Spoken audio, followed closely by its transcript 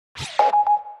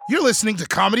You're listening to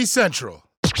Comedy Central.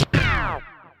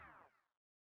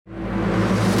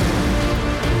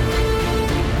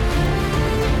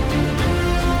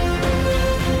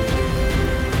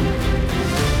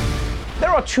 There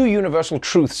are two universal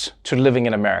truths to living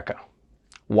in America.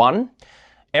 One,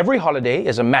 every holiday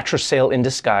is a mattress sale in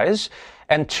disguise.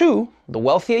 And two, the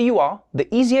wealthier you are,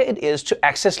 the easier it is to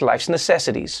access life's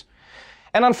necessities.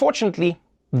 And unfortunately,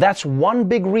 that's one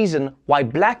big reason why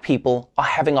black people are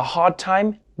having a hard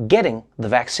time getting the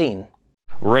vaccine.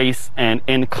 Race and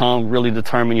income really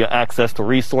determine your access to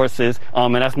resources,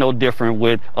 and that's no different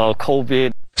with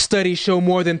COVID. Studies show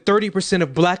more than 30%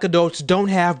 of black adults don't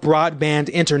have broadband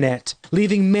internet,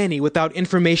 leaving many without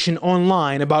information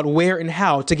online about where and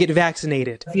how to get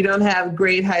vaccinated. If you don't have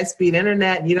great high-speed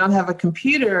internet, you don't have a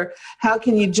computer, how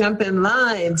can you jump in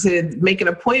line to make an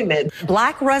appointment?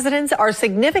 Black residents are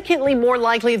significantly more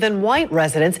likely than white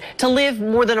residents to live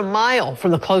more than a mile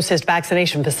from the closest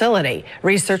vaccination facility.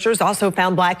 Researchers also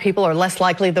found black people are less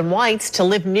likely than whites to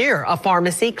live near a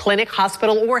pharmacy, clinic,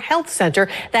 hospital, or health center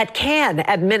that can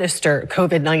administer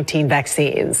COVID-19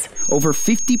 vaccines. Over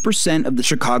 50% of the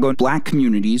Chicago black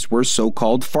communities were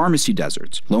so-called pharmacy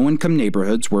deserts, low-income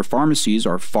neighborhoods where pharmacies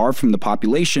are far from the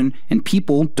population and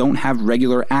people don't have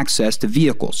regular access to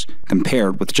vehicles,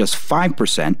 compared with just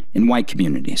 5% in white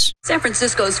communities. San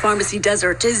Francisco's pharmacy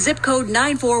desert is zip code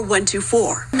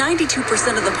 94124.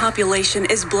 92% of the population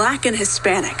is black and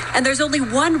Hispanic, and there's only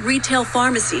one retail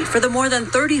pharmacy for the more than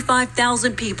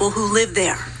 35,000 people who live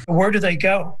there. Where do they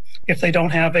go if they don't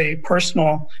have a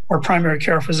personal or primary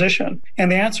care physician?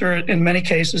 And the answer in many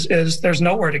cases is there's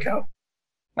nowhere to go.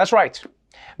 That's right.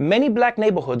 Many black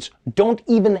neighborhoods don't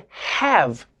even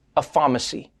have a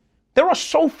pharmacy. There are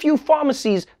so few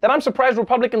pharmacies that I'm surprised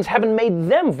Republicans haven't made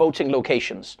them voting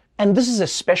locations. And this is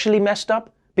especially messed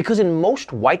up because in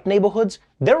most white neighborhoods,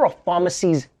 there are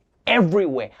pharmacies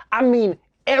everywhere. I mean,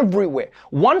 everywhere.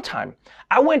 One time,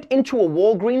 I went into a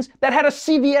Walgreens that had a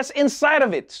CVS inside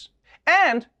of it.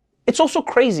 And it's also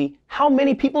crazy how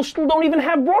many people still don't even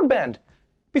have broadband.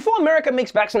 Before America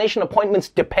makes vaccination appointments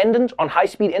dependent on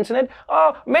high-speed internet,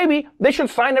 maybe they should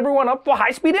sign everyone up for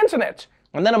high-speed internet.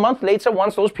 And then a month later,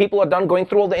 once those people are done going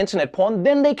through all the internet porn,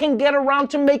 then they can get around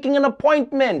to making an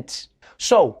appointment.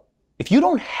 So, if you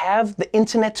don't have the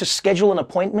internet to schedule an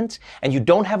appointment, and you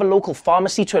don't have a local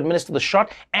pharmacy to administer the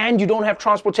shot, and you don't have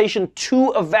transportation to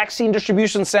a vaccine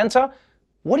distribution center,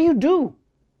 what do?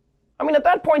 I mean, at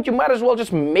that point, you might as well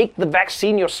just make the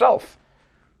vaccine yourself.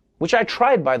 Which I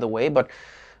tried, by the way, but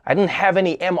I didn't have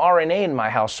any mRNA in my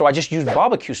house, so I just used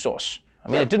barbecue sauce. I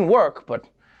mean, it didn't work, but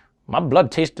my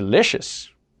blood tastes delicious.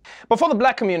 But for the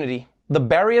black community, the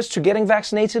barriers to getting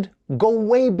vaccinated go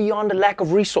way beyond a lack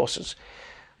of resources.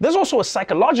 There's also a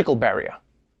psychological barrier.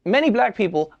 Many black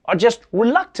people are just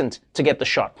reluctant to get the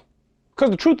shot.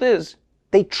 Because the truth is,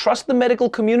 they trust the medical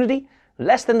community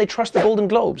less than they trust the Golden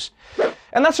Globes.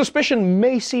 And that suspicion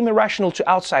may seem irrational to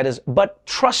outsiders, but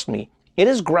trust me, it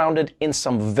is grounded in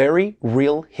some very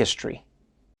real history.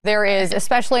 There is,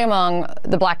 especially among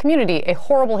the black community, a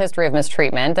horrible history of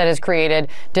mistreatment that has created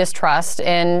distrust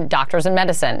in doctors and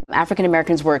medicine. African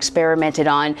Americans were experimented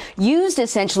on, used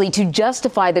essentially to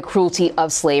justify the cruelty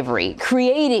of slavery,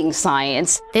 creating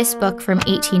science. This book from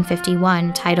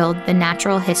 1851, titled The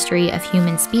Natural History of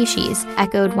Human Species,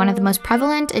 echoed one of the most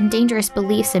prevalent and dangerous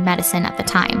beliefs in medicine at the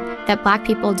time, that black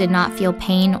people did not feel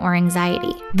pain or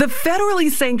anxiety. The federally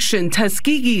sanctioned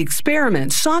Tuskegee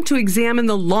experiment sought to examine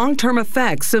the long-term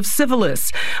effects of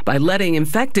syphilis by letting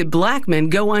infected black men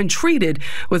go untreated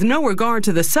with no regard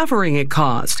to the suffering it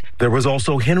caused. There was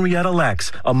also Henrietta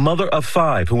Lacks, a mother of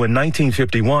 5 who in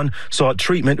 1951 sought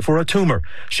treatment for a tumor.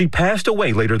 She passed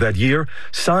away later that year.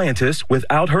 Scientists,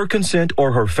 without her consent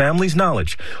or her family's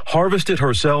knowledge, harvested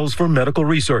her cells for medical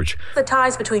research. The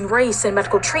ties between race and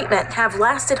medical treatment have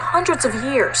lasted hundreds of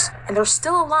years, and they're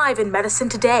still alive in medicine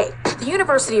today. The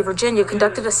University of Virginia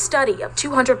conducted a study of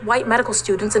 200 white medical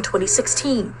students in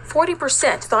 2016.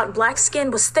 40% thought black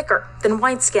skin was thicker than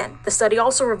white skin. The study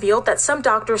also revealed that some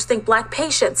doctors think black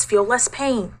patients feel less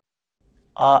pain.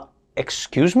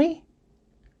 Excuse me?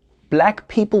 Black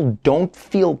people don't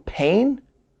feel pain?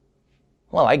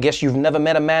 Well, I guess you've never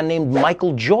met a man named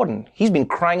Michael Jordan. He's been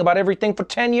crying about everything for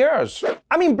 10 years.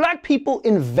 I mean, black people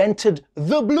invented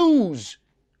the blues.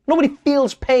 Nobody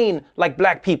feels pain like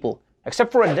black people,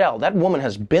 except for Adele. That woman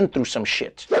has been through some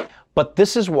shit. But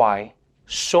this is why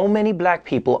so many black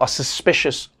people are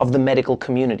suspicious of the medical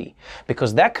community,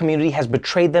 because that community has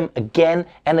betrayed them again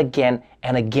and again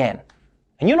and again.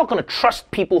 And you're not going to trust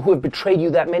people who have betrayed you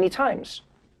that many times.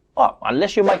 Oh,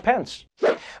 unless you're Mike Pence.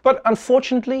 But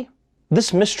unfortunately,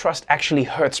 this mistrust actually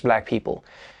hurts black people,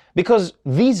 because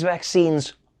these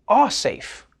vaccines are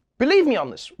safe. Believe me on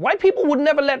this. White people would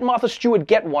never let Martha Stewart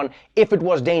get one if it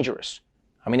was dangerous.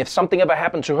 I mean, if something ever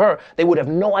happened to her, they would have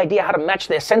no idea how to match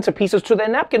their centerpieces to their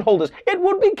napkin holders. It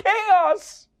would be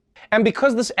chaos. And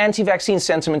because this anti-vaccine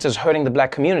sentiment is hurting the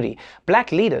black community,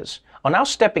 black leaders are now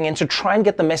stepping in to try and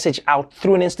get the message out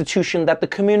through an institution that the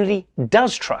community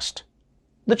does trust,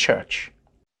 the church.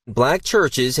 Black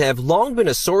churches have long been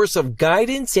a source of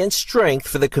guidance and strength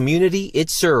for the community it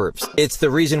serves. It's the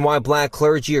reason why black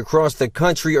clergy across the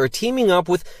country are teaming up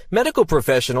with medical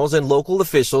professionals and local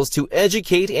officials to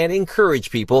educate and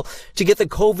encourage people to get the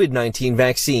COVID-19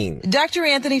 vaccine. Dr.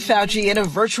 Anthony Fauci in a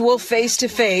virtual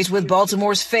face-to-face with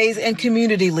Baltimore's faith and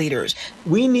community leaders.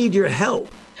 We need your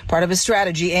help. Part of a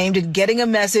strategy aimed at getting a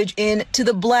message in to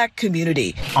the black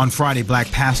community. On Friday, black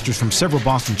pastors from several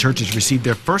Boston churches received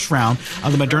their first round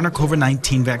of the Moderna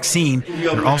COVID-19 vaccine.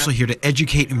 They're also here to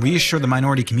educate and reassure the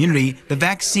minority community the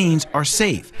vaccines are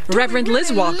safe. Reverend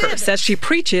Liz Walker says she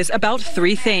preaches about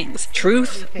three things: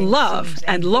 truth, love,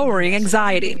 and lowering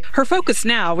anxiety. Her focus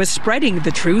now is spreading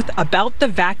the truth about the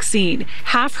vaccine.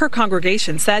 Half her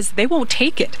congregation says they won't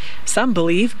take it. Some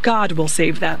believe God will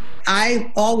save them.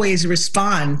 I always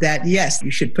respond that, yes, you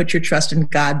should put your trust in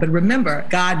God. But remember,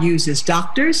 God uses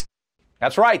doctors.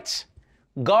 That's right.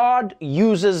 God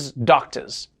uses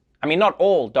doctors. I mean, not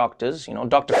all doctors. You know,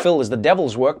 Dr. Phil is the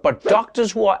devil's work. But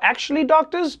doctors who are actually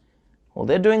doctors, well,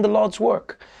 they're doing the Lord's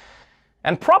work.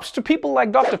 And props to people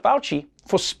like Dr. Fauci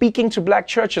for speaking to black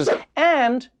churches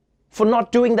and for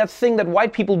not doing that thing that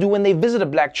white people do when they visit a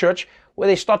black church, where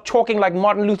they start talking like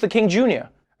Martin Luther King Jr.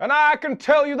 And I can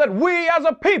tell you that we as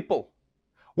a people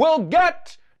will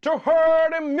get to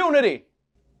herd immunity.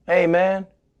 Hey, man,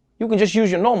 you can just use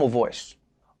your normal voice.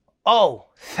 Oh,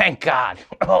 thank God.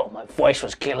 Oh, my voice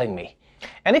was killing me.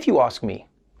 And if you ask me,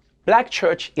 black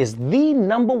church is the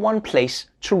 #1 place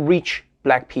to reach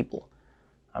black people.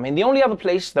 I mean, the only other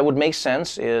place that would make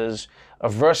sense is a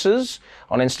Versus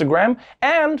on Instagram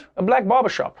and a black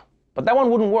barbershop. But that one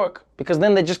wouldn't work, because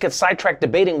then they just get sidetracked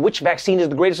debating which vaccine is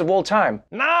the greatest of all time.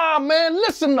 Nah, man,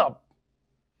 listen up.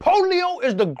 Polio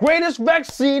is the greatest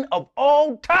vaccine of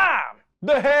all time.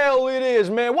 The hell it is,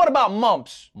 man. What about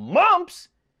mumps? Mumps?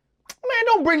 Man,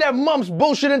 don't bring that mumps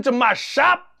bullshit into my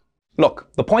shop. Look,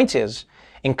 the point is,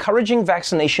 encouraging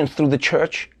vaccination through the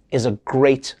church is a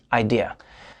great idea.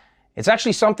 It's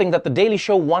actually something that The Daily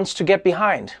Show wants to get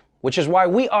behind, which is why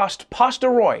we asked Pastor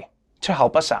Roy to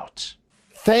help us out.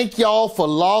 Thank y'all for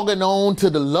logging on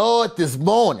to the Lord this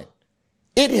morning.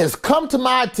 It has come to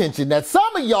my attention that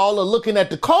some of y'all are looking at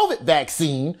the COVID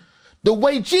vaccine the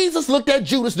way Jesus looked at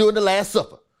Judas during the Last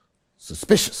Supper.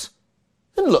 Suspicious.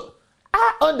 And look,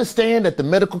 I understand that the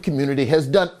medical community has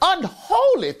done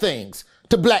unholy things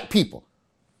to black people,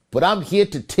 but I'm here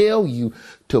to tell you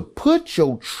to put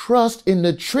your trust in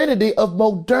the Trinity of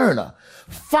Moderna,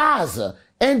 Pfizer,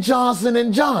 and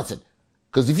Johnson & Johnson.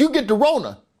 Because if you get the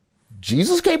Rona,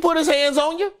 Jesus can't put his hands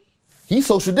on you. He's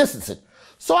social distancing.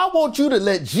 So I want you to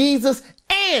let Jesus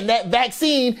and that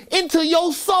vaccine into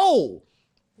your soul.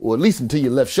 Or at least into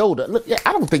your left shoulder. Look,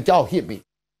 I don't think y'all hear me.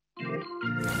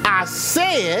 I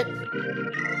said,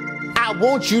 I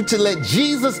want you to let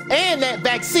Jesus and that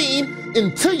vaccine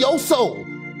into your soul.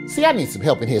 See, I need some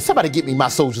help in here. Somebody get me my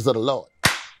soldiers of the Lord.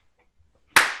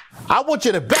 I want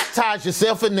you to baptize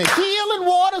yourself in the healing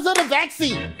waters of the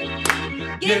vaccine.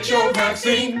 Get your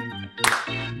vaccine.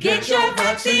 Get your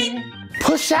vaccine.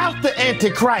 Push out the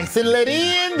Antichrist and let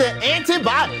in the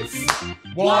antibodies.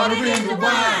 Water in the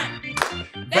wine.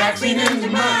 Vaccine in the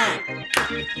mind.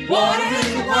 Water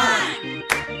in the wine.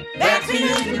 Vaccine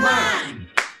in the mind.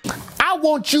 I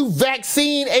want you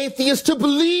vaccine atheists to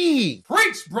believe.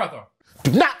 Preach, brother.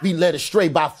 Do not be led astray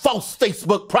by false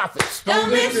Facebook prophets. Don't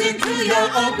listen to your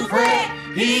Uncle Fred.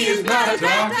 He is not a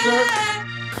doctor.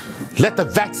 Let the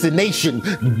vaccination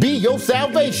be your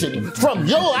salvation from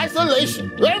your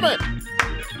isolation. Amen.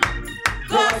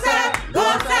 Go outside, go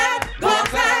outside, go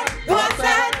outside, go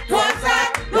outside, go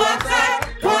outside, go outside,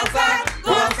 go outside,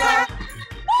 go outside.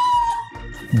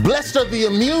 Blessed are the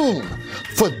immune,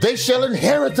 for they shall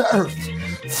inherit the earth.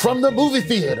 From the movie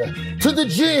theater to the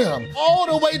gym, all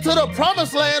the way to the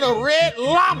promised land of Red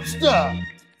Lobster.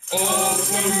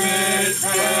 Ultimate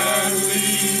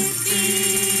family.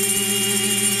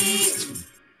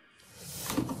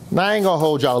 Now, I ain't gonna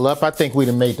hold y'all up. I think we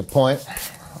done made the point.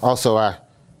 Also, I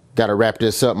gotta wrap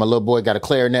this up. My little boy got a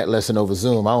clarinet lesson over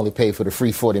Zoom. I only paid for the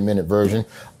free 40-minute version.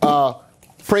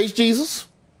 Praise Jesus,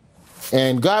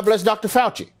 and God bless Dr.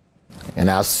 Fauci.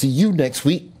 And I'll see you next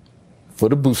week for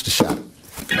the booster shot.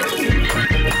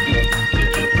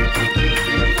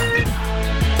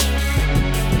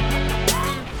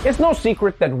 It's no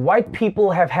secret that white people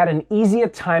have had an easier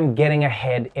time getting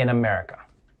ahead in America.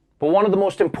 But one of the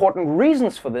most important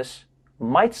reasons for this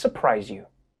might surprise you.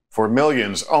 For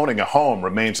millions, owning a home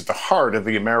remains at the heart of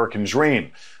the American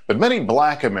dream. But many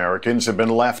black Americans have been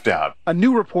left out. A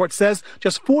new report says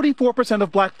just 44%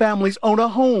 of black families own a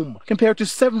home, compared to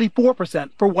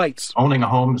 74% for whites. Owning a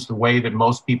home is the way that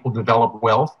most people develop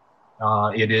wealth.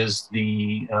 It is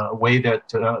the way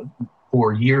that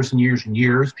for years and years and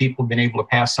years, people have been able to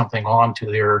pass something on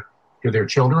to their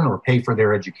children or pay for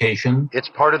their education. It's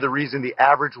part of the reason the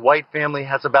average white family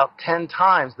has about 10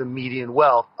 times the median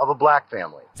wealth of a black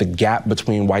family. The gap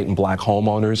between white and black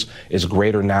homeowners is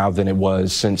greater now than it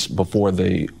was since before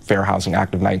the Fair Housing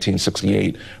Act of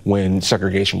 1968, when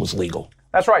segregation was legal.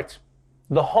 That's right.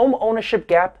 The home ownership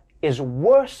gap is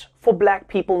worse for black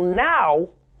people now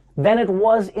than it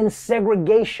was in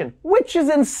segregation, which is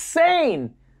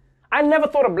insane. I never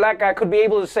thought a black guy could be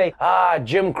able to say,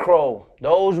 Jim Crow,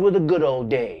 those were the good old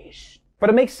days. But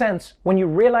it makes sense when you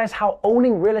realize how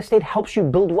owning real estate helps you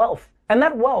build wealth. And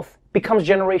that wealth becomes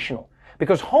generational,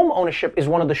 because home ownership is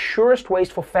one of the surest ways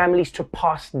for families to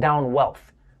pass down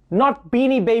wealth. Not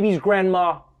Beanie Babies,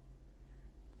 grandma.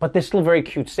 But they're still very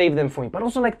cute, save them for me. But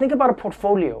also, think about a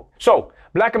portfolio. So,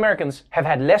 black Americans have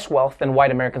had less wealth than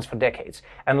white Americans for decades.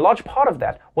 And a large part of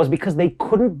that was because they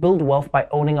couldn't build wealth by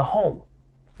owning a home.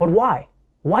 But why?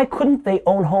 Why couldn't they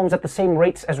own homes at the same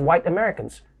rates as white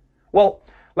Americans? Well,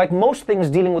 like most things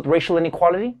dealing with racial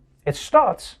inequality, it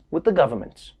starts with the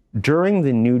government. During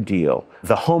the New Deal,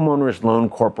 the Homeowners Loan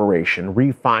Corporation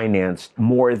refinanced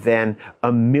more than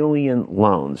 1 million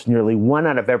loans, nearly 1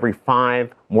 out of every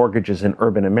 5 mortgages in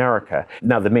urban America.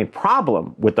 Now, the main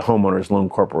problem with the Homeowners Loan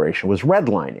Corporation was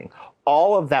redlining.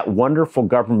 All of that wonderful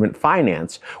government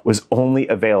finance was only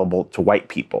available to white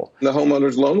people. The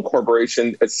Homeowners Loan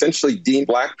Corporation essentially deemed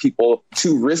black people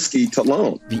too risky to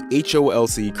loan. The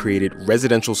HOLC created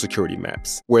residential security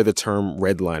maps, where the term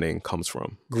redlining comes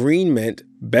from. Green meant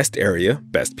best area,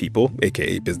 best people,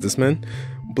 aka businessmen.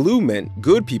 Blue meant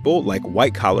good people, like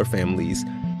white-collar families.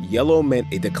 Yellow meant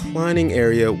a declining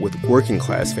area with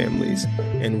working-class families.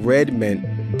 And red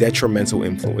meant detrimental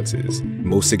influences,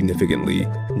 most significantly,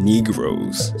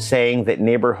 Negroes. Saying that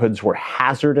neighborhoods were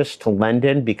hazardous to lend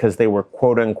in because they were,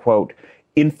 quote unquote,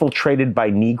 infiltrated by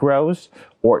Negroes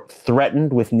or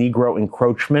threatened with Negro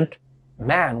encroachment.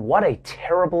 Man, what a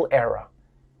terrible era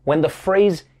when the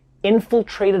phrase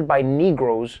infiltrated by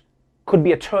Negroes could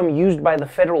be a term used by the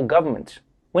federal government,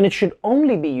 when it should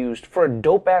only be used for a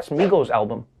dope-ass Migos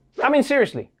album. I mean,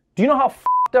 seriously, do you know how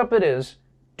f***ed up it is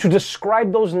to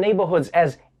describe those neighborhoods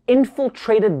as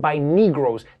infiltrated by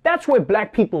Negroes? That's where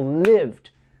black people lived.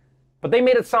 But they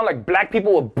made it sound like black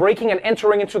people were breaking and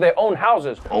entering into their own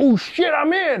houses. Oh shit,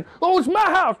 I'm in. Oh, it's my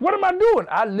house. What am I doing?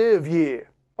 I live here.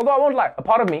 Although I won't lie, a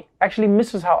part of me actually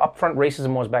misses how upfront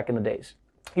racism was back in the days.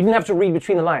 You didn't have to read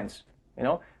between the lines,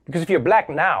 Because if you're black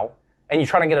now, and you're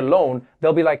trying to get a loan,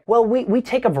 they'll be like, well, we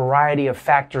take a variety of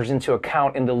factors into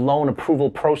account in the loan approval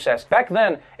process. Back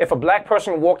then, if a black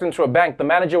person walked into a bank, the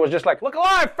manager was just like, look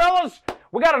alive, fellas!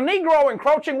 We got a Negro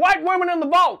encroaching white women in the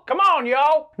vault! Come on,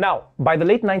 yo! Now, by the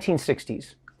late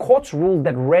 1960s, courts ruled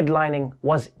that redlining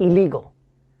was illegal.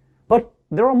 But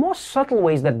there are more subtle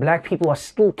ways that black people are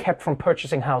still kept from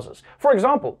purchasing houses. For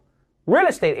example, real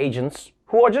estate agents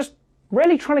who are just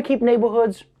really trying to keep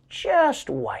neighborhoods just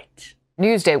white.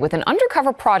 Newsday with an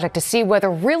undercover project to see whether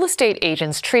real estate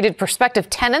agents treated prospective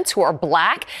tenants who are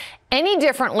black any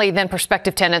differently than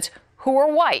prospective tenants who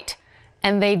are white.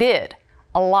 And they did.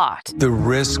 A lot. The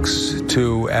risks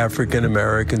to African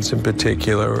Americans in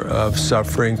particular of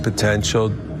suffering potential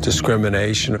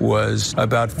discrimination was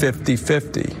about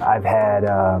 50-50. I've had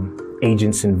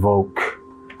agents invoke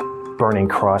burning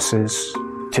crosses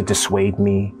to dissuade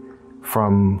me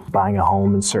from buying a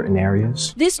home in certain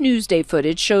areas. This Newsday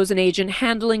footage shows an agent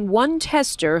handling one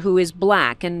tester who is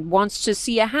black and wants to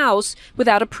see a house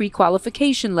without a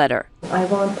pre-qualification letter. I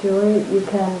won't do it. You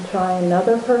can try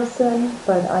another person,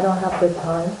 but I don't have the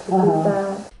time to do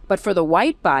that. But for the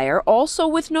white buyer, also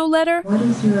with no letter, what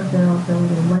is your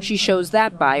availability? She shows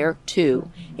that buyer,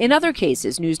 too. In other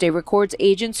cases, Newsday records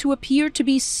agents who appear to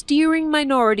be steering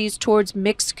minorities towards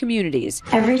mixed communities.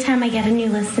 Every time I get a new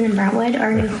listing in Brentwood or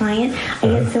a new client, I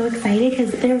get so excited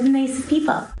because they're the nicest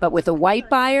people. But with a white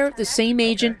buyer, the same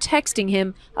agent texting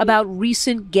him about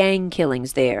recent gang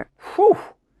killings there. Whew.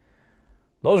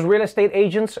 Those real estate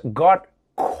agents got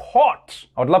caught.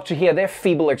 I would love to hear their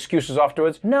feeble excuses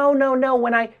afterwards. No.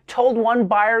 When I told one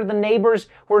buyer the neighbors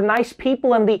were nice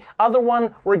people and the other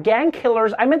one were gang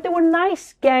killers, I meant they were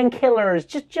nice gang killers,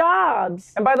 just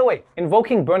jobs. And by the way,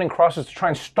 invoking burning crosses to try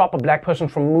and stop a black person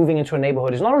from moving into a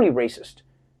neighborhood is not only racist,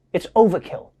 It's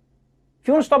overkill. If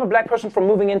you want to stop a black person from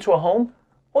moving into a home,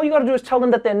 all you got to do is tell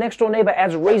them that their next door neighbor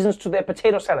adds raisins to their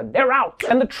potato salad. They're out.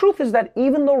 And the truth is that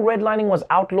even though redlining was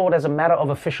outlawed as a matter of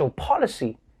official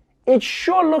policy, it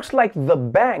sure looks like the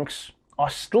banks are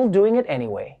still doing it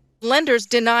anyway. Lenders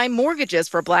deny mortgages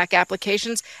for black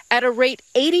applications at a rate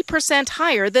 80%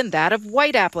 higher than that of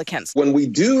white applicants. When we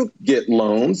do get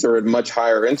loans, they're at much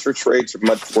higher interest rates or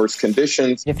much worse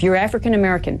conditions. If you're African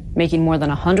American making more than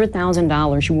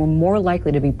 $100,000, you are more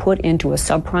likely to be put into a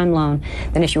subprime loan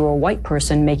than if you were a white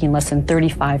person making less than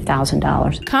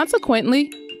 $35,000.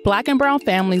 Consequently, Black and brown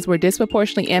families were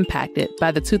disproportionately impacted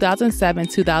by the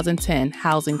 2007-2010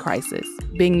 housing crisis,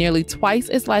 being nearly twice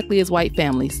as likely as white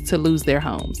families to lose their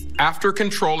homes. After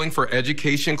controlling for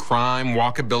education, crime,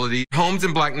 walkability, homes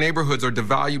in black neighborhoods are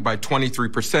devalued by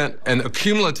 23%, and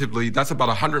accumulatively, that's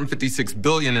about $156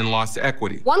 billion in lost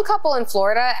equity. One couple in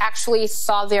Florida actually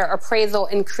saw their appraisal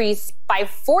increase by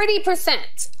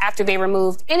 40% after they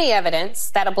removed any evidence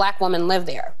that a black woman lived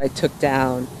there. I took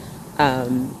down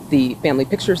the family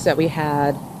pictures that we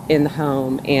had in the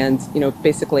home and,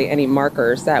 basically any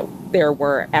markers that there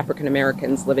were African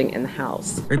Americans living in the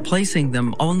house. Replacing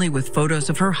them only with photos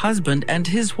of her husband and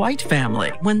his white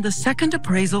family. When the second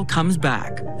appraisal comes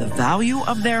back, the value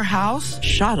of their house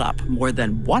shot up more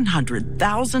than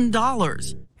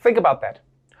 $100,000. Think about that.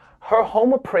 Her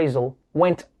home appraisal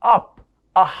went up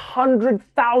 $100,000.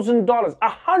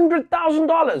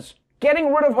 $100,000.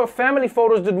 Getting rid of her family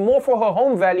photos did more for her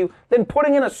home value than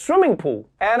putting in a swimming pool.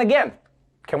 And again,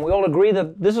 can we all agree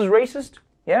that this is racist?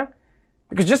 Yeah?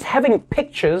 Because just having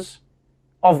pictures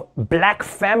of black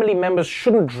family members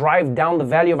shouldn't drive down the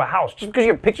value of a house. Just because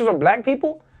you have pictures of black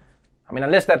people? I mean,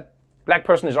 unless that black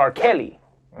person is R. Kelly.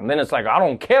 And then it's like, I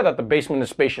don't care that the basement is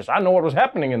spacious. I know what was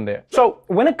happening in there. So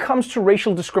when it comes to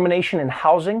racial discrimination in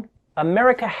housing,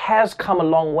 America has come a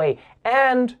long way.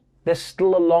 And there's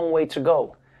still a long way to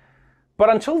go. But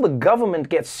until the government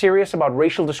gets serious about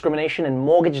racial discrimination in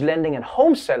mortgage lending and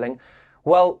home selling,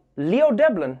 well, Leo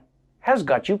Devlin has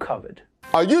got you covered.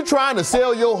 Are you trying to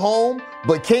sell your home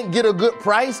but can't get a good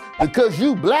price because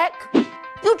you black?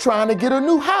 You're trying to get a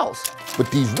new house,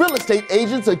 but these real estate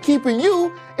agents are keeping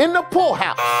you in the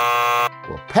poorhouse.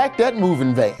 Well, pack that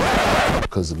moving van,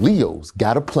 because Leo's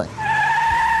got a plan.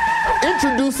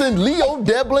 Introducing Leo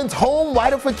Devlin's Home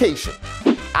Whiteification.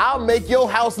 I'll make your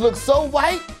house look so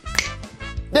white,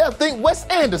 they'll think Wes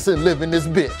Anderson live in this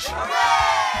bitch.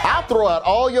 I'll throw out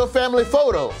all your family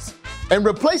photos and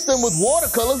replace them with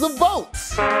watercolors of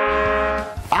boats.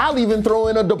 I'll even throw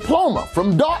in a diploma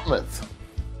from Dartmouth.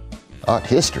 Art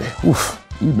history, oof,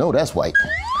 you know that's white.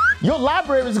 Your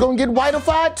library is gonna get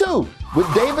whiteified too,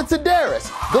 with David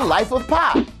Sedaris, The Life of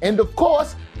Pi, and of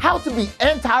course, How to Be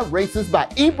Anti-Racist by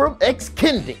Ibram X.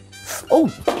 Kendi. Oh,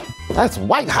 that's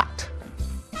white hot.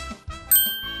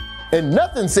 And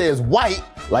nothing says white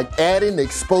like adding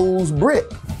exposed brick.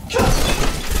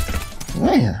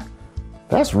 Man,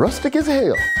 that's rustic as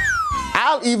hell.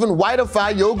 I'll even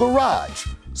whiteify your garage.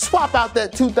 Swap out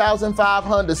that 2005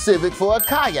 Honda Civic for a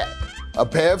kayak, a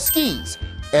pair of skis,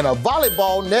 and a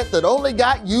volleyball net that only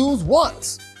got used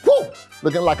once. Woo!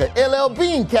 Looking like an LL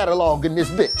Bean catalog in this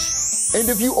bitch. And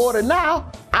if you order now,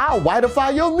 I'll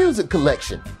whiteify your music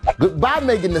collection. Goodbye,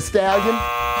 Megan Thee Stallion.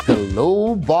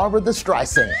 Hello, Barbara the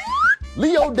Streisand.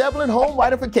 Leo Devlin Home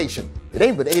Whiteification. It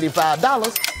ain't but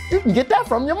 $85. You can get that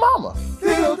from your mama.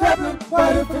 Leo Devlin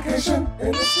Whiteification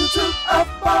Institute of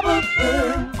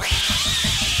Barbering.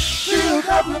 Leo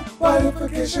Devlin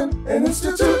Whiteification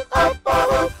Institute of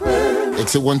Barbering.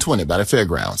 Exit 120 by the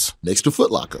fairgrounds, next to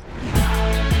Foot Locker.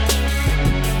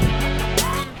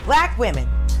 Black women.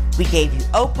 We gave you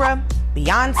Oprah,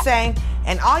 Beyonce,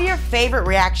 and all your favorite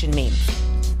reaction memes.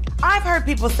 I've heard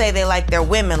people say they like their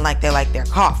women like they like their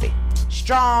coffee.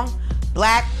 Strong,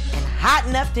 black, and hot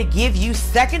enough to give you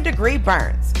second-degree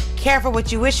burns. Careful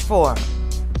what you wish for,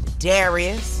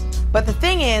 Darius. But the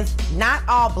thing is, not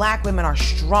all black women are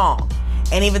strong.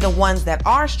 And even the ones that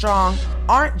are strong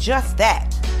aren't just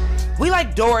that. We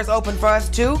like doors open for us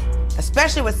too,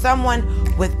 especially with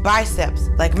someone with biceps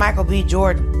like Michael B.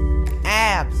 Jordan,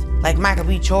 abs like Michael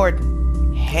B.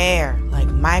 Jordan, hair like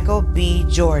Michael B.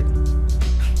 Jordan.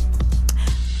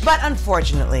 But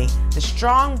unfortunately, the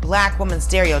strong black woman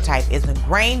stereotype is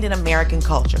ingrained in American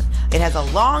culture. It has a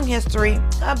long history,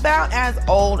 about as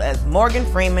old as Morgan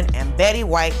Freeman and Betty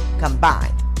White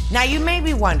combined. Now you may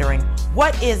be wondering,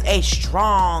 what is a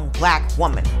strong black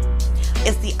woman?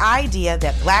 It's the idea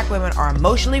that black women are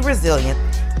emotionally resilient,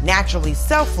 naturally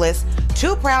selfless,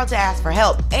 too proud to ask for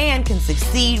help, and can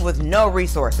succeed with no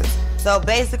resources. So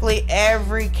basically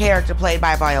every character played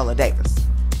by Viola Davis.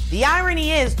 The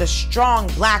irony is the strong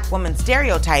black woman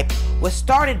stereotype was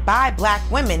started by black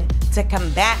women to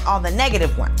combat all the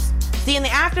negative ones. See, in the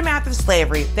aftermath of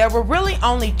slavery, there were really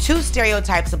only two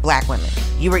stereotypes of black women.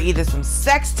 You were either some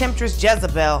sex temptress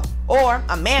Jezebel or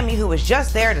a mammy who was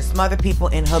just there to smother people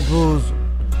in her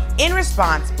bosom. In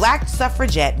response, black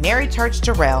suffragette Mary Church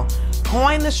Terrell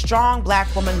coined the strong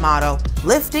black woman motto,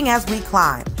 lifting as we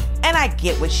climb. And I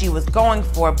get what she was going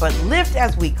for, but lift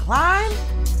as we climb?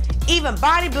 Even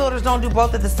bodybuilders don't do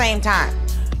both at the same time.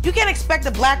 You can't expect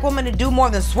a black woman to do more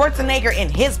than Schwarzenegger in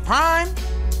his prime.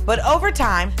 But over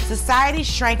time, society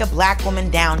shrank a black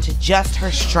woman down to just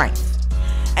her strength.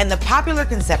 And the popular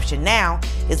conception now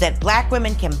is that black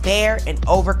women can bear and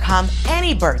overcome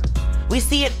any burden. We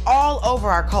see it all over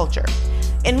our culture.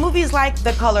 In movies like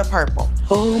The Color Purple.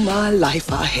 All my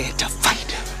life I had to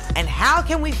fight. And how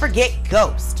can we forget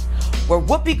Ghost, where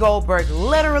Whoopi Goldberg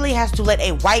literally has to let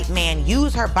a white man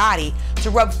use her body to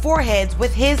rub foreheads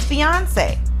with his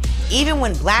fiancé. Even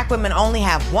when black women only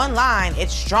have one line,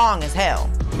 it's strong as hell.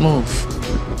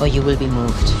 Move, or you will be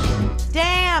moved.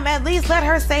 Damn, at least let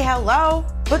her say hello.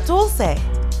 But Dulce,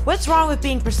 what's wrong with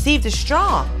being perceived as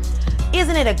strong?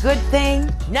 Isn't it a good thing?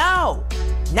 No,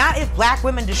 not if black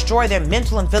women destroy their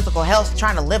mental and physical health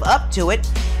trying to live up to it,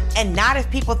 and not if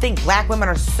people think black women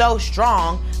are so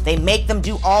strong they make them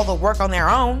do all the work on their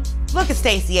own. Look at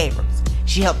Stacey Abrams.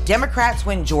 She helped Democrats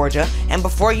win Georgia, and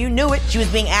before you knew it, she was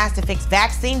being asked to fix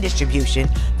vaccine distribution,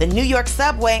 the New York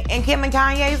subway, and Kim and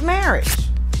Kanye's marriage.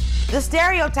 The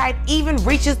stereotype even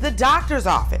reaches the doctor's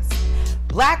office.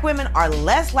 Black women are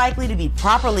less likely to be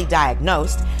properly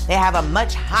diagnosed, they have a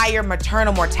much higher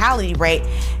maternal mortality rate,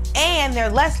 and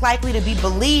they're less likely to be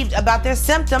believed about their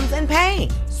symptoms and pain.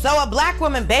 So a black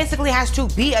woman basically has to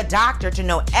be a doctor to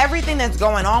know everything that's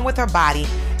going on with her body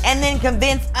and then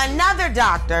convince another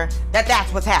doctor that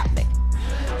that's what's happening.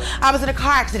 I was in a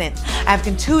car accident. I have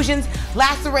contusions,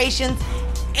 lacerations,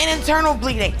 and internal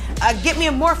bleeding. Get me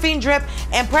a morphine drip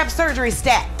and prep surgery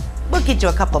stat. We'll get you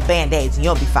a couple of Band-Aids and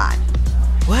you'll be fine.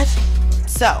 What?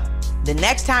 So, the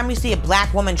next time you see a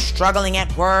black woman struggling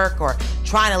at work or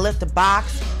trying to lift a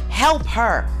box, help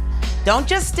her. Don't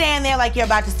just stand there like you're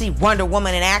about to see Wonder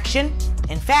Woman in action.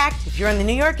 In fact, if you're in the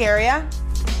New York area,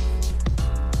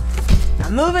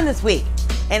 I'm moving this week,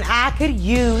 and I could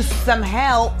use some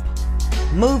help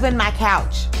moving my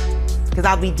couch. Because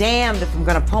I'll be damned if I'm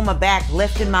gonna pull my back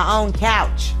lifting my own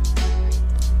couch.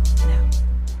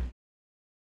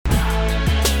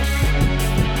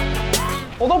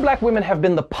 Although black women have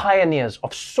been the pioneers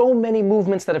of so many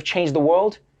movements that have changed the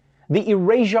world, the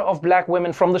erasure of black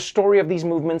women from the story of these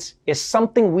movements is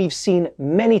something we've seen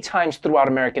many times throughout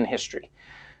American history,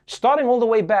 starting all the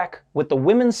way back with the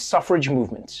women's suffrage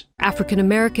movement. African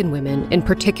American women, in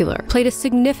particular, played a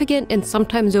significant and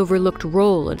sometimes overlooked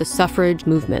role in the suffrage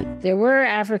movement. There were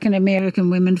African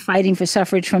American women fighting for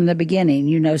suffrage from the beginning.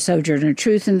 You know, Sojourner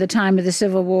Truth in the time of the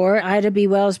Civil War, Ida B.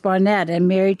 Wells Barnett, and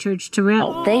Mary Church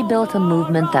Terrell. They built a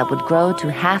movement that would grow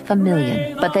to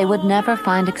 500,000, but they would never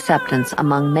find acceptance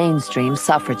among mainstream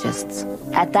suffragists.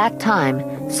 At that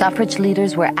time, suffrage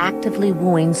leaders were actively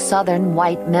wooing Southern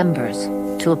white members.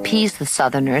 To appease the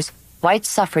Southerners, white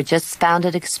suffragists found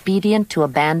it expedient to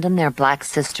abandon their black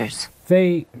sisters.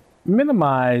 They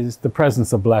minimized the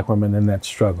presence of black women in that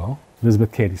struggle.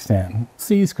 Elizabeth Cady Stanton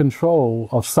seized control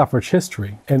of suffrage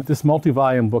history in this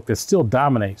multi-volume book that still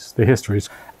dominates the histories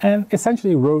and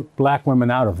essentially wrote black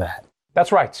women out of that.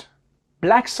 That's right.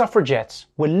 Black suffragettes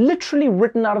were literally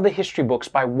written out of the history books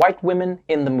by white women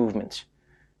in the movement.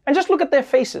 And just look at their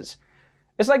faces.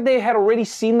 It's like they had already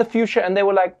seen the future and they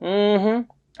were like,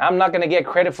 I'm not going to get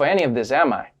credit for any of this,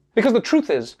 am I? Because the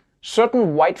truth is,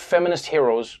 certain white feminist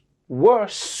heroes were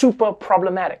super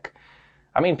problematic.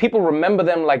 I mean, people remember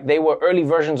them like they were early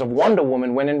versions of Wonder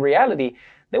Woman, when in reality,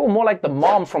 they were more like the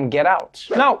mom from Get Out.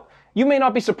 Now, you may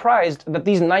not be surprised that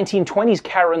these 1920s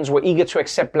Karens were eager to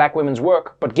accept black women's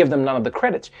work, but give them none of the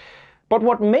credit. But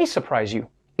what may surprise you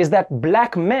is that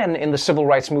black men in the civil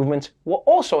rights movement were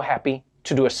also happy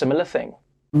to do a similar thing.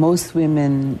 Most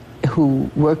women who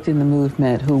worked in the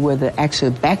movement, who were the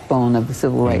actual backbone of the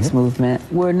civil rights movement,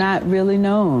 were not really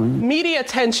known. Media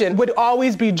attention would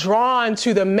always be drawn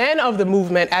to the men of the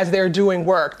movement as they're doing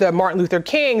work, the Martin Luther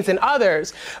Kings and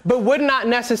others, but would not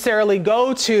necessarily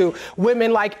go to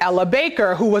women like Ella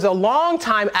Baker, who was a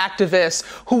longtime activist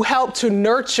who helped to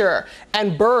nurture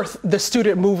and birth the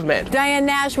student movement. Diane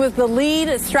Nash was the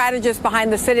lead strategist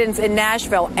behind the sit-ins in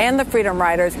Nashville and the Freedom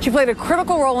Riders. She played a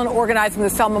critical role in organizing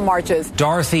the Selma marches.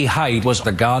 Dorothy Height was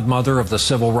the godmother of the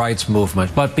civil rights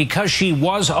movement, but because she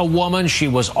was a woman, she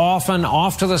was often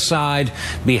off to the side,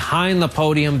 behind the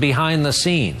podium, behind the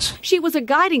scenes. She was a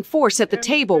guiding force at the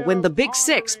table when the Big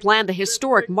Six planned the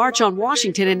historic March on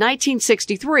Washington in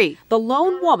 1963, the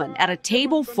lone woman at a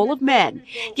table full of men.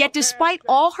 Yet despite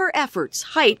all her efforts,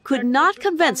 Height could not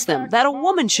convince them that a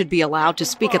woman should be allowed to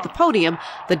speak at the podium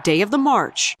the day of the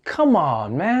march. Come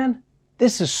on, man.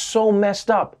 This is so messed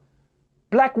up.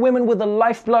 Black women were the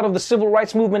lifeblood of the civil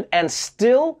rights movement, and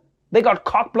still they got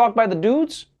cock-blocked by the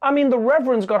dudes? I mean, the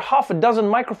Reverend's got half a dozen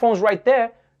microphones right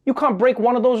there. You can't break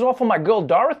one of those off for my girl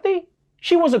Dorothy?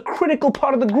 She was a critical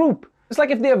part of the group. It's like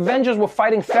if the Avengers were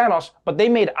fighting Thanos, but they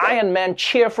made Iron Man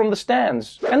cheer from the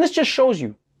stands. And this just shows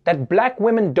you that black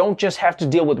women don't just have to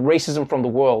deal with racism from the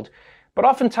world, but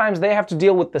oftentimes they have to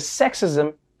deal with the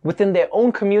sexism within their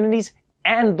own communities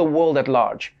and the world at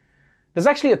large. There's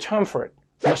actually a term for it,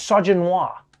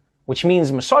 misogynoir, which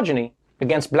means misogyny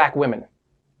against black women.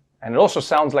 And it also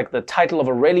sounds like the title of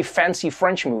a really fancy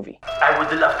French movie. I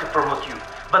would love to promote you,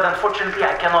 but unfortunately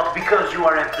I cannot because you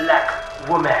are a black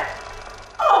woman.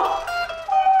 Oh!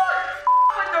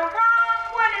 With the wrong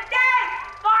one today!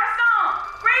 Garçon,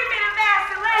 bring me the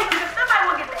Vaseline because somebody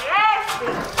will get their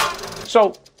ass beat.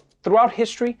 So, throughout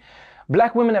history,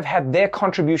 black women have had their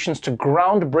contributions to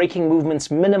groundbreaking movements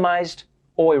minimized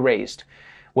or erased,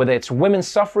 whether it's women's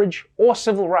suffrage or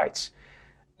civil rights.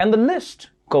 And the list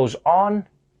goes on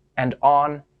and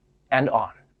on and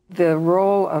on. The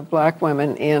role of black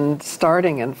women in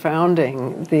starting and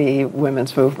founding the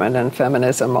women's movement and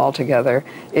feminism altogether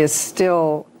is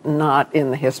still not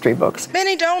in the history books.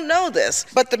 Many don't know this,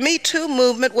 but the Me Too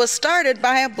movement was started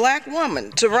by a black woman,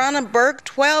 Tarana Burke,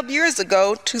 12 years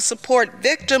ago to support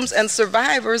victims and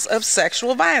survivors of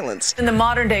sexual violence. In the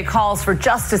modern day calls for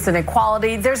justice and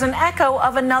equality, there's an echo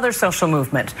of another social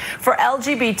movement for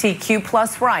LGBTQ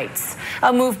plus rights,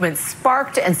 a movement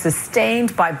sparked and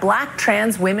sustained by black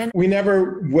trans women. We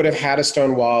never would have had a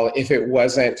Stonewall if it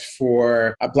wasn't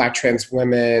for black trans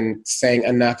women saying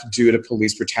enough due to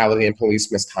police brutality and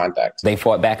police misconduct. They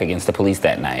fought back against the police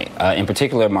that night. In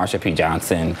particular, Marsha P.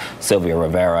 Johnson, Sylvia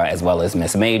Rivera, as well as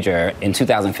Miss Major. In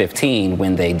 2015,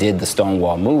 when they did the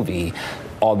Stonewall movie,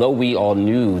 although we all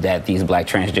knew that these black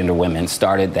transgender women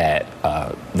started that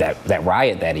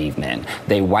riot that evening,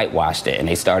 they whitewashed it and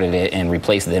they started it and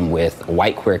replaced them with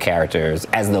white queer characters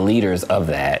as the leaders of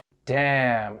that.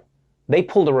 Damn. They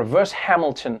pulled a reverse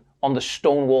Hamilton on the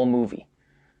Stonewall movie.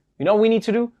 You know what we need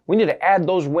to do? We need to add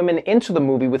those women into the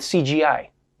movie with CGI.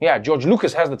 Yeah, George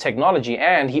Lucas has the technology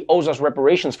and he owes us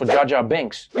reparations for Jar Jar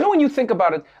Binks. You know, when you think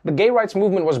about it, the gay rights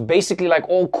movement was basically like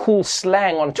all cool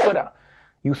slang on Twitter.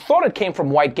 You thought it came from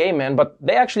white gay men, but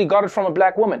they actually got it from a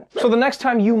black woman. So the next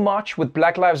time you march with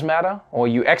Black Lives Matter, or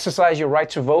you exercise your right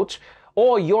to vote,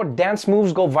 or your dance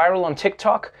moves go viral on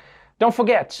TikTok, don't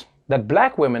forget that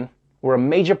black women were a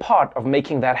major part of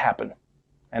making that happen.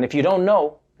 And if you don't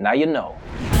know, now you know.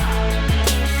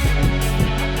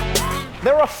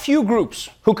 There are few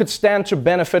groups who could stand to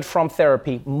benefit from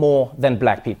therapy more than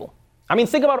black people. I mean,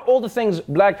 think about all the things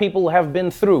black people have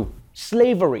been through.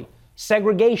 Slavery,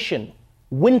 segregation,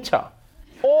 winter,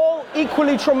 all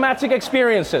equally traumatic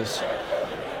experiences.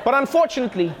 But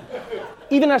unfortunately,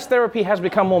 even as therapy has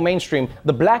become more mainstream,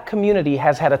 the black community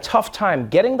has had a tough time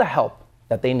getting the help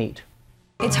that they need.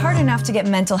 It's hard enough to get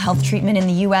mental health treatment in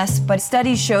the U.S., but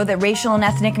studies show that racial and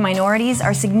ethnic minorities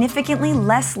are significantly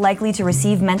less likely to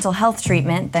receive mental health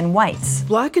treatment than whites.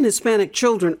 Black and Hispanic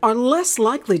children are less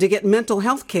likely to get mental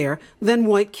health care than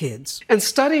white kids. And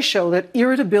studies show that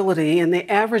irritability in the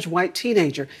average white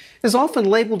teenager is often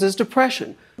labeled as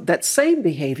depression. That same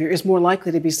behavior is more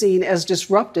likely to be seen as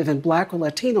disruptive in Black or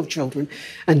Latino children,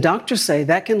 and doctors say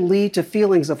that can lead to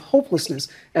feelings of hopelessness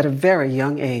at a very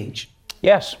young age.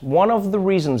 Yes, one of the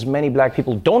reasons many black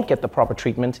people don't get the proper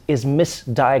treatment is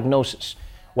misdiagnosis.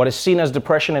 What is seen as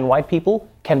depression in white people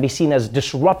can be seen as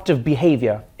disruptive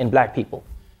behavior in black people.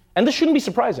 And this shouldn't be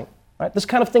surprising, right? This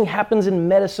kind of thing happens in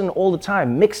medicine all the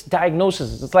time, mixed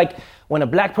diagnoses. It's like when a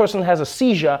black person has a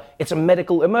seizure, it's a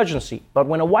medical emergency. But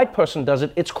when a white person does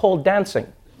it, it's called dancing.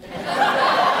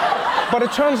 But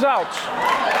it turns out,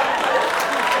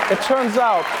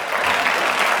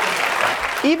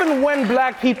 even when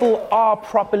black people are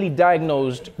properly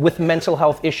diagnosed with mental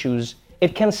health issues,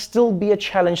 it can still be a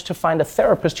challenge to find a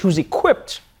therapist who's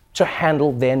equipped to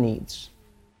handle their needs.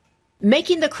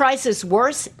 Making the crisis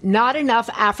worse, not enough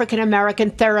African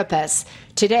American therapists.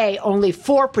 Today, only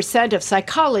 4% of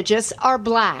psychologists are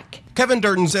black. Kevin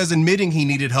Durden says admitting he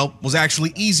needed help was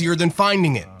actually easier than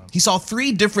finding it. He saw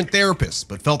 3 different therapists,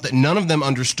 but felt that none of them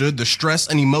understood the stress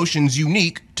and emotions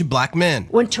unique to black men.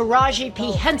 When Taraji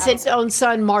P. Henson's own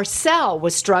son Marcel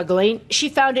was struggling, she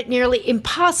found it nearly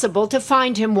impossible to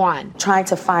find him one. Trying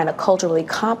to find a culturally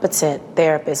competent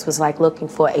therapist was like looking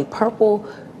for a purple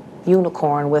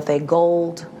unicorn with a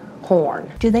gold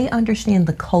horn. Do they understand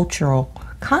the cultural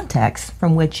context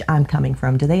from which I'm coming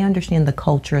from? Do they understand the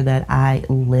culture that I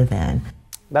live in?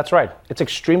 That's right. It's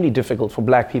extremely difficult for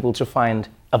black people to find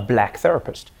a black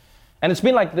therapist. And it's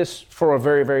been like this for a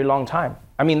very, very long time.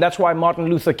 I mean, that's why Martin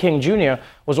Luther King Jr.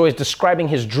 was always describing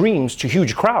his dreams to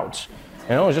huge crowds.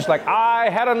 You know, it's just like, I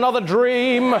had another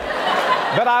dream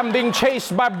that I'm being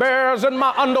chased by bears in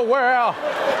my underwear.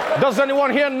 Does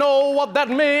anyone here know what that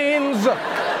means?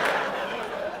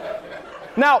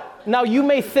 Now you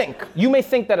may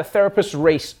think that a therapist's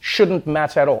race shouldn't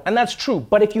matter at all. And that's true.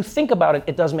 But if you think about it,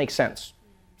 it does make sense.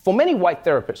 For many white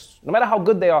therapists, no matter how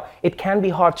good they are, it can be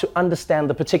hard to understand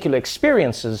the particular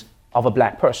experiences of a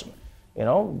black person. You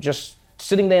know, just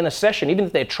sitting there in a session, even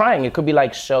if they're trying, it could be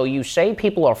like, so you say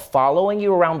people are following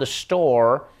you around the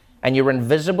store and you're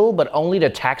invisible, but only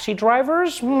to taxi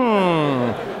drivers?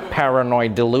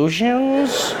 Paranoid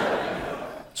delusions.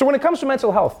 So when it comes to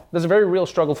mental health, there's a very real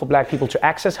struggle for black people to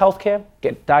access healthcare,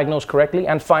 get diagnosed correctly,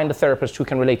 and find a therapist who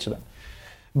can relate to them.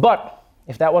 But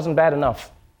if that wasn't bad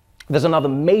enough, there's another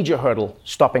major hurdle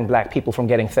stopping black people from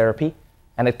getting therapy,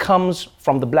 and it comes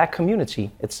from the black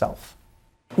community itself.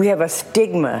 We have a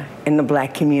stigma in the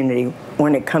black community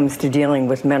when it comes to dealing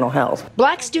with mental health.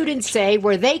 Black students say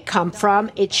where they come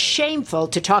from, it's shameful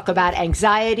to talk about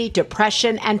anxiety,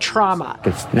 depression, and trauma.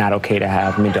 It's not okay to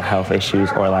have mental health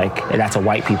issues, or like, that's a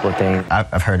white people thing.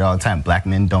 I've heard all the time, black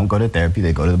men don't go to therapy,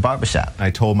 they go to the barbershop. I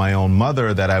told my own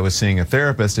mother that I was seeing a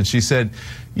therapist, and she said,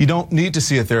 you don't need to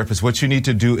see a therapist. What you need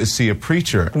to do is see a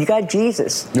preacher. You got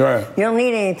Jesus. Right. You don't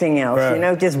need anything else, right. You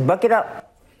know, just buck it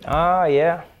up.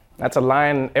 Yeah. That's a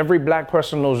line every black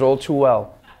person knows all too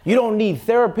well. You don't need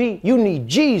therapy, you need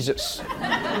Jesus.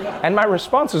 And my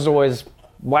response is always,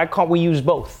 why can't we use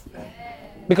both?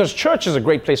 Because church is a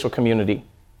great place for community,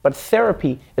 but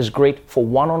therapy is great for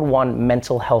one-on-one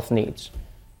mental health needs.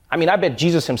 I mean, I bet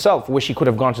Jesus himself wished he could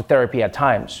have gone to therapy at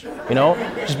times, you know?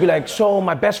 Just be like, so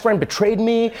my best friend betrayed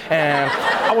me, and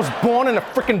I was born in a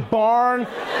freaking barn,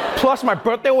 plus my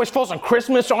birthday always falls on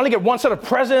Christmas, so I only get one set of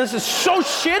presents. It's so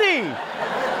shitty.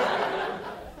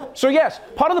 So yes,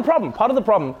 part of the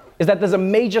problem is that there's a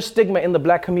major stigma in the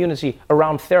black community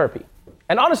around therapy.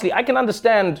 And honestly, I can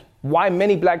understand why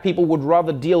many black people would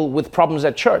rather deal with problems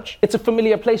at church. It's a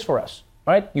familiar place for us,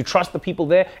 right? You trust the people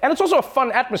there, and it's also a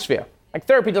fun atmosphere. Like,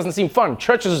 therapy doesn't seem fun.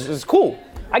 Church is cool.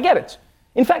 I get it.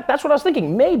 In fact, that's what I was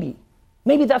thinking. Maybe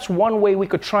that's one way we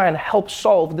could try and help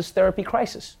solve this therapy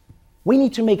crisis. We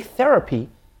need to make therapy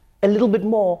a little bit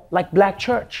more like black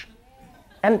church.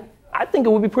 And I think it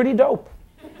would be pretty dope.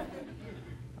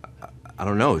 I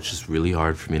don't know, it's just really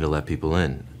hard for me to let people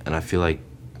in. And I feel like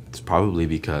it's probably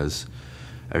because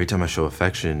every time I show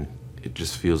affection, it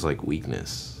just feels like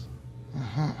weakness.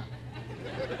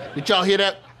 Did y'all hear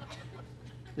that?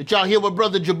 Did y'all hear what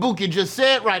Brother Jabouki just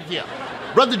said right here?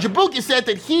 Brother Jabouki said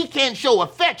that he can't show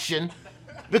affection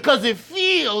because it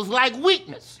feels like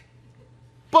weakness.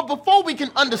 But before we can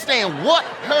understand what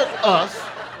hurt us,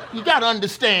 you gotta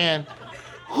understand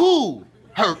who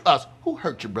hurt us. Who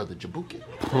hurt you, Brother Jabouki?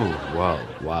 Oh,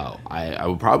 wow. I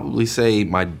would probably say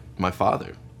my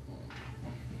father.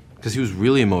 Because he was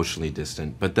really emotionally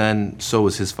distant, but then so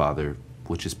was his father,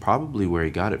 which is probably where he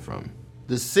got it from.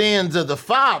 The sins of the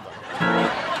father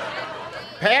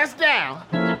passed down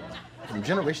from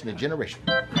generation to generation.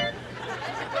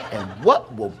 And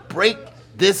what will break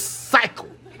this cycle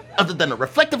other than a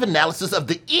reflective analysis of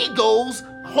the ego's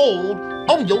hold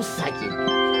on your psyche?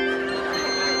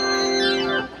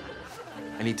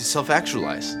 I need to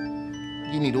self-actualize.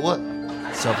 You need to what?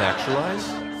 Self-actualize?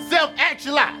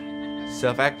 Self-actualize.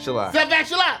 Self-actualize.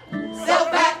 Self-actualize.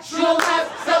 Self-actualize.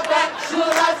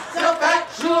 Self-actualize.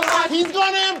 Self-actualize. He's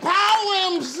gonna empower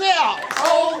himself.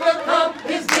 Overcome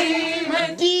his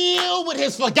demons. Deal with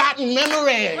his forgotten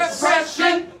memories.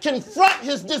 Repression. Confront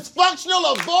his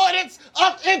dysfunctional avoidance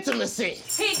of intimacy.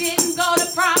 He didn't go to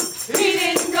prom. He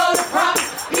didn't go to prom.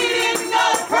 He didn't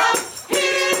go to prom. He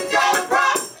didn't go to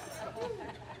prom.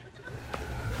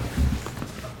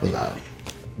 Well,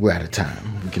 we're out of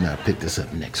time. We can pick this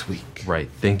up next week. Right.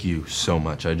 Thank you so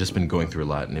much. I've just been going through a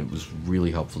lot, and it was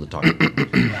really helpful to talk.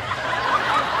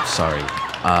 Sorry.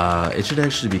 It should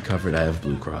actually be covered. I have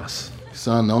Blue Cross.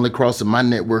 Son, the only cross in my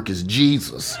network is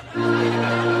Jesus.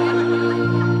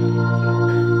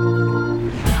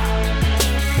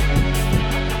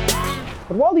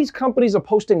 But while these companies are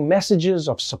posting messages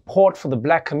of support for the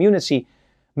black community,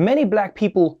 many black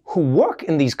people who work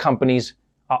in these companies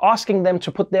are asking them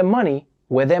to put their money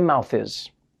where their mouth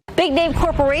is. Big name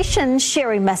corporations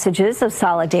sharing messages of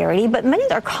solidarity, but many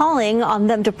are calling on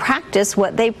them to practice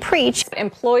what they preach.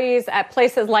 Employees at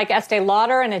places like Estee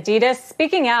Lauder and Adidas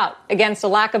speaking out against a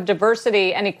lack of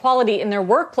diversity and equality in their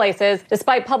workplaces,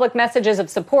 despite public messages of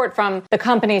support from the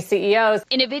company's CEOs.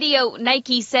 In a video,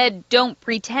 Nike said, "Don't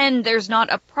pretend there's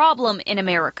not a problem in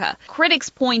America." Critics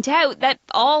point out that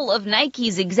all of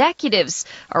Nike's executives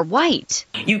are white.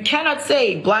 You cannot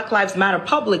say Black Lives Matter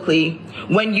publicly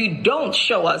when you don't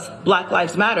show us Black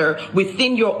Lives Matter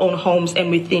within your own homes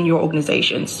and within your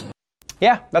organizations.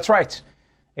 Yeah, that's right.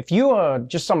 If you are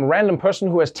just some random person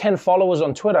who has 10 followers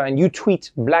on Twitter and you tweet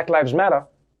Black Lives Matter,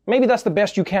 maybe that's the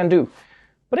best you can do.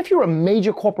 But if you're a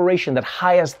major corporation that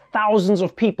hires thousands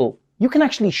of people, you can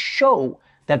actually show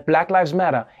that Black Lives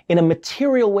Matter in a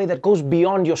material way that goes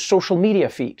beyond your social media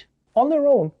feed. On their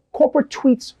own, corporate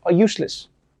tweets are useless.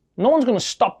 No one's going to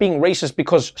stop being racist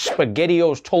because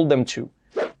SpaghettiOs told them to.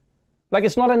 Like,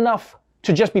 it's not enough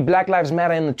to just be Black Lives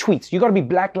Matter in the tweets. You gotta be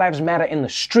Black Lives Matter in the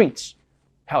streets.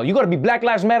 Hell, you gotta be Black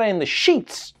Lives Matter in the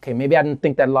sheets. Okay, maybe I didn't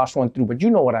think that last one through, but you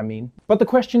know what I mean. But the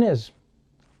question is,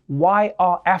 why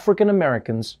are African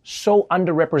Americans so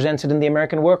underrepresented in the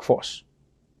American workforce?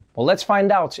 Well, let's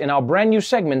find out in our brand new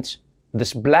segment,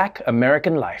 This Black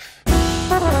American Life.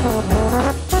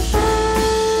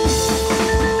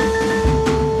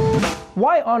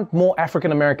 Why aren't more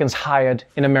African Americans hired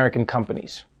in American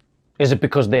companies? Is it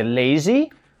because they're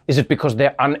lazy? Is it because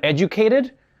they're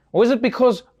uneducated? Or is it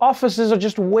because offices are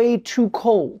just way too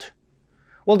cold?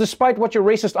 Well, despite what your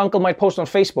racist uncle might post on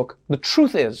Facebook, the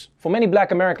truth is, for many black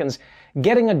Americans,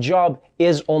 getting a job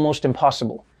is almost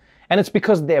impossible. And it's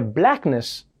because their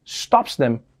blackness stops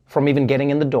them from even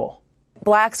getting in the door.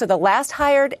 Blacks are the last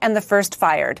hired and the first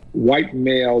fired. White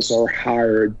males are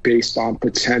hired based on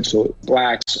potential.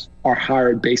 Blacks are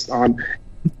hired based on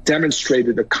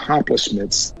demonstrated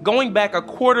accomplishments. Going back a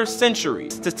quarter century,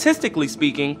 statistically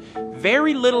speaking,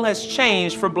 very little has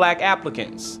changed for black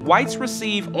applicants. Whites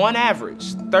receive, on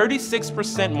average,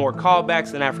 36% more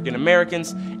callbacks than African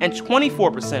Americans and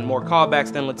 24% more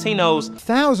callbacks than Latinos.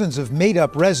 Thousands of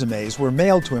made-up resumes were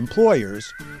mailed to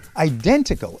employers,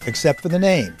 identical except for the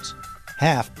names.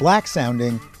 Half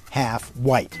black-sounding, half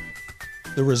white.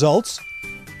 The results?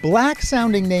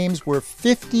 Black-sounding names were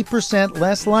 50%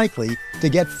 less likely to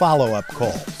get follow-up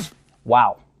calls.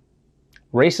 Wow.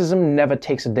 Racism never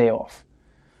takes a day off.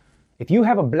 If you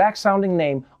have a black-sounding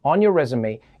name on your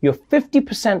resume, you're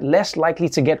 50% less likely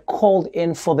to get called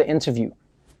in for the interview.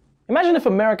 Imagine if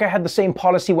America had the same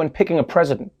policy when picking a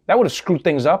president. That would have screwed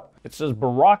things up. It says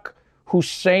Barack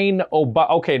Hussein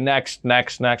Obama. Okay, next.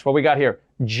 What we got here?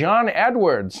 John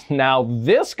Edwards. Now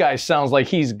this guy sounds like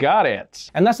he's got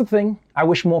it. And that's the thing I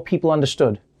wish more people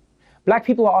understood. Black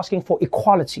people are asking for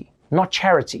equality, not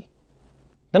charity.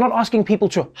 They're not asking people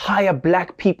to hire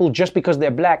black people just because they're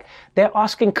black. They're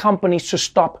asking companies to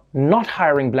stop not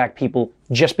hiring black people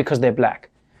just because they're black.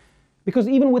 Because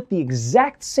even with the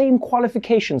exact same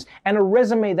qualifications and a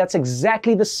resume that's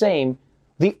exactly the same,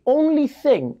 the only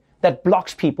thing that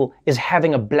blocks people is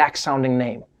having a black-sounding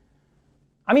name.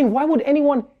 I mean, why would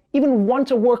anyone even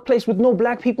want a workplace with no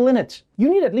black people in it? You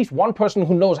need at least one person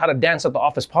who knows how to dance at the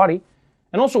office party.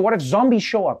 And also, what if zombies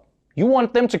show up? You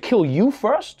want them to kill you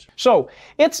first? So,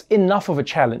 it's enough of a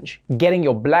challenge getting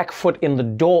your black foot in the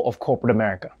door of corporate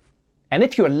America. And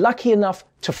if you're lucky enough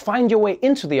to find your way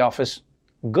into the office,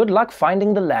 good luck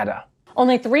finding the ladder.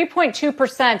 Only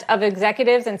 3.2% of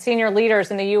executives and senior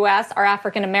leaders in the U.S. are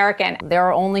African American. There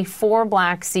are only 4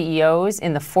 black CEOs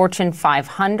in the Fortune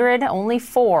 500, only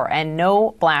 4, and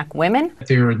no black women.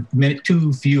 There are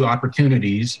too few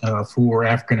opportunities for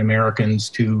African Americans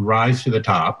to rise to the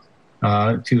top,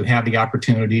 to have the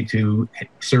opportunity to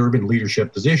serve in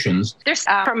leadership positions. There's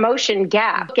a promotion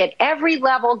gap. At every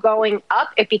level going up,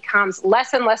 it becomes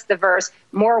less and less diverse,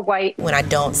 more white. When I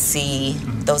don't see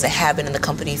those that have been in the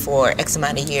company for X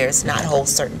amount of years not hold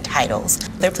certain titles,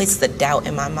 there places a doubt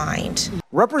in my mind.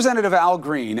 Representative Al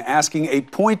Green asking a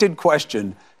pointed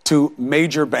question to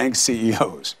major bank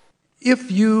CEOs.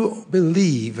 If you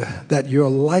believe that your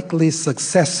likely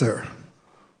successor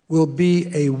will be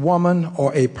a woman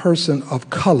or a person of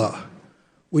color,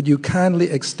 would you kindly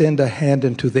extend a hand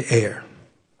into the air?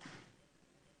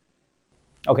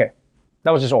 Okay,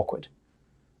 that was just awkward.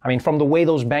 I mean, from the way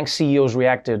those bank CEOs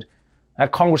reacted,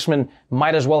 that congressman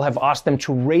might as well have asked them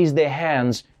to raise their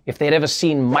hands if they'd ever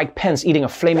seen Mike Pence eating a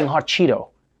flaming hot Cheeto.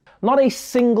 Not a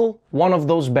single one of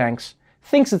those banks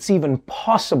thinks it's even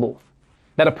possible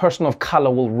that a person of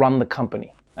color will run the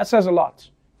company. That says a lot.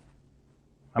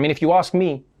 I mean, if you ask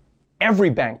me, every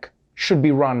bank should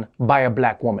be run by a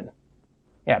black woman.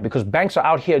 Yeah, because banks are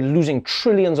out here losing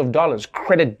trillions of dollars,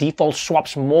 credit default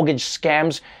swaps, mortgage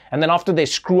scams, and then after they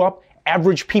screw up,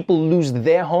 average people lose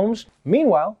their homes.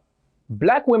 Meanwhile,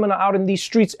 black women are out in these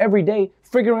streets every day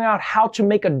figuring out how to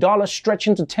make $1 stretch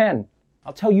into 10.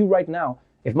 I'll tell you right now,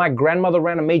 if my grandmother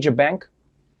ran a major bank,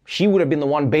 she would have been the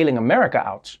one bailing America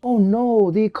out. Oh no,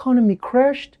 the economy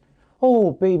crashed?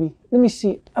 Oh baby, let me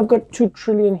see. I've got $2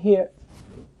 trillion here.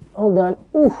 Hold on.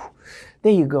 Ooh,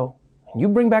 there you go. You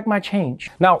bring back my change.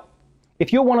 Now,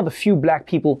 if you're one of the few black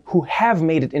people who have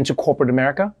made it into corporate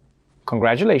America,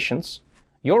 congratulations.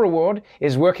 Your reward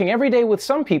is working every day with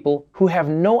some people who have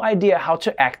no idea how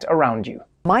to act around you.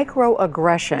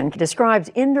 Microaggression describes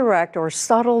indirect or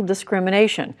subtle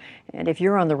discrimination. And if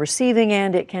you're on the receiving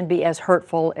end, it can be as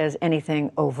hurtful as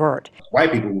anything overt.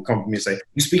 White people will come to me and say,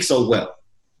 you speak so well.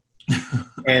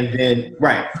 And then,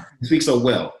 right, you speak so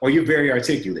well, or you're very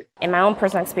articulate. In my own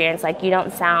personal experience, like, you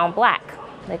don't sound black.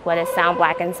 Like, what does sound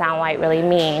black and sound white really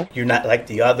mean? You're not like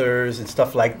the others and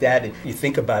stuff like that. And you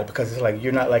think about it because it's like,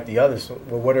 you're not like the others. So,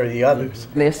 well, what are the others?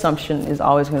 The assumption is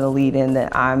always going to lead in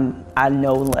that I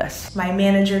know less. My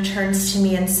manager turns to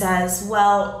me and says,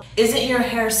 well, isn't your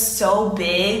hair so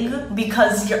big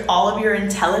because all of your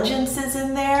intelligence is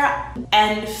in there?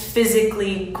 And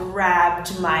physically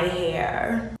grabbed my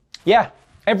hair. Yeah,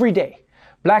 every day,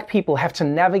 black people have to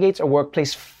navigate a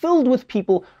workplace filled with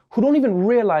people who don't even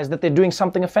realize that they're doing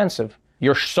something offensive.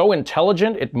 You're so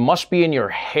intelligent, it must be in your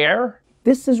hair.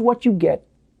 This is what you get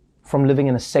from living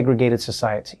in a segregated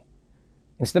society.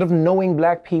 Instead of knowing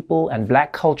black people and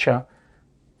black culture,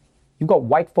 you've got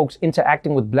white folks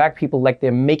interacting with black people like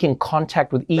they're making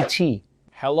contact with E.T.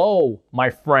 Hello,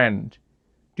 my friend.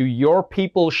 Do your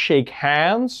people shake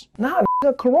hands? Nah,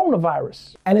 the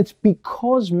coronavirus. And it's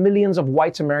because millions of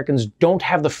white Americans don't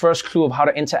have the first clue of how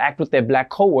to interact with their black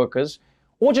coworkers,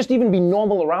 or just even be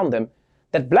normal around them,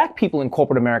 that black people in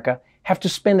corporate America have to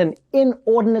spend an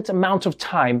inordinate amount of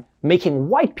time making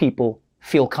white people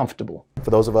feel comfortable. For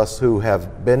those of us who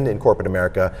have been in corporate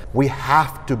America, we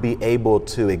have to be able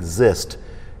to exist,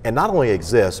 and not only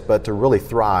exist, but to really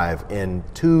thrive in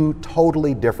two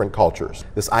totally different cultures.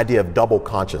 This idea of double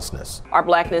consciousness. Our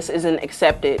blackness isn't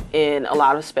accepted in a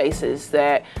lot of spaces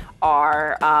that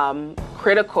are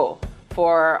critical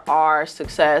for our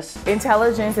success.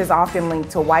 Intelligence is often linked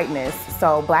to whiteness,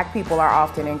 so black people are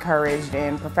often encouraged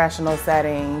in professional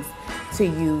settings to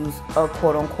use a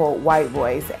quote-unquote white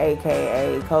voice,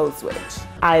 AKA code switch.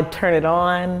 I turn it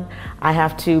on. I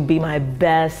have to be my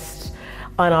best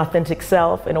unauthentic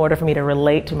self in order for me to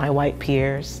relate to my white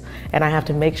peers. And I have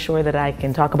to make sure that I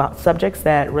can talk about subjects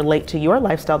that relate to your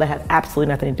lifestyle that have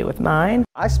absolutely nothing to do with mine.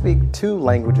 I speak 2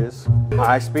 languages.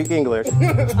 I speak English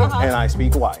and I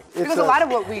speak white. Because a lot of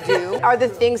what we do are the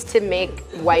things to make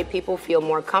white people feel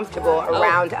more comfortable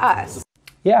around us.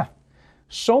 Yeah,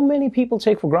 so many people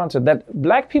take for granted that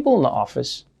black people in the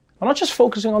office are not just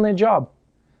focusing on their job.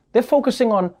 They're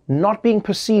focusing on not being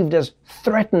perceived as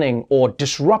threatening or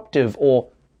disruptive or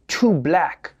too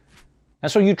black. And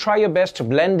so you try your best to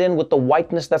blend in with the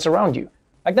whiteness that's around you.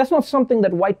 Like, that's not something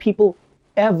that white people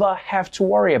ever have to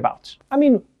worry about. I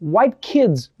mean, white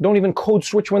kids don't even code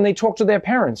switch when they talk to their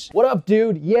parents. What up,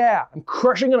 dude? Yeah, I'm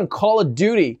crushing it on Call of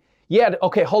Duty. Yeah,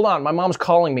 okay, hold on, my mom's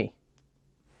calling me.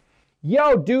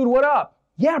 Yo, dude, what up?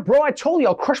 Yeah, bro, I told you,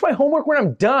 I'll crush my homework when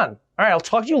I'm done. All right, I'll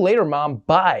talk to you later, Mom.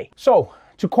 Bye. So,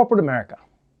 to corporate America,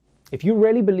 if you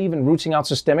really believe in rooting out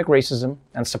systemic racism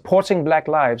and supporting black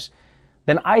lives,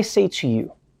 then I say to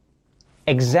you,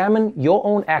 examine your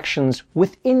own actions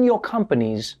within your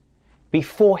companies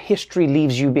before history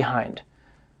leaves you behind.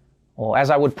 Or as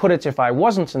I would put it if I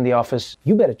wasn't in the office,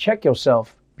 you better check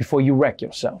yourself before you wreck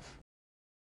yourself.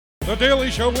 The Daily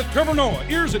Show with Trevor Noah,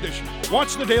 Ears Edition.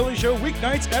 Watch The Daily Show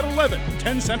weeknights at 11,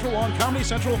 10 Central on Comedy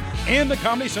Central and the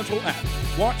Comedy Central app.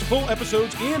 Watch full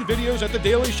episodes and videos at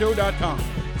thedailyshow.com.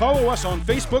 Follow us on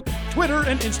Facebook, Twitter,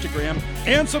 and Instagram,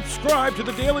 and subscribe to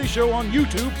The Daily Show on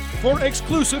YouTube for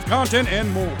exclusive content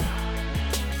and more.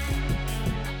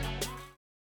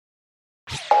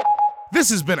 This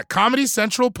has been a Comedy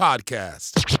Central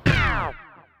podcast.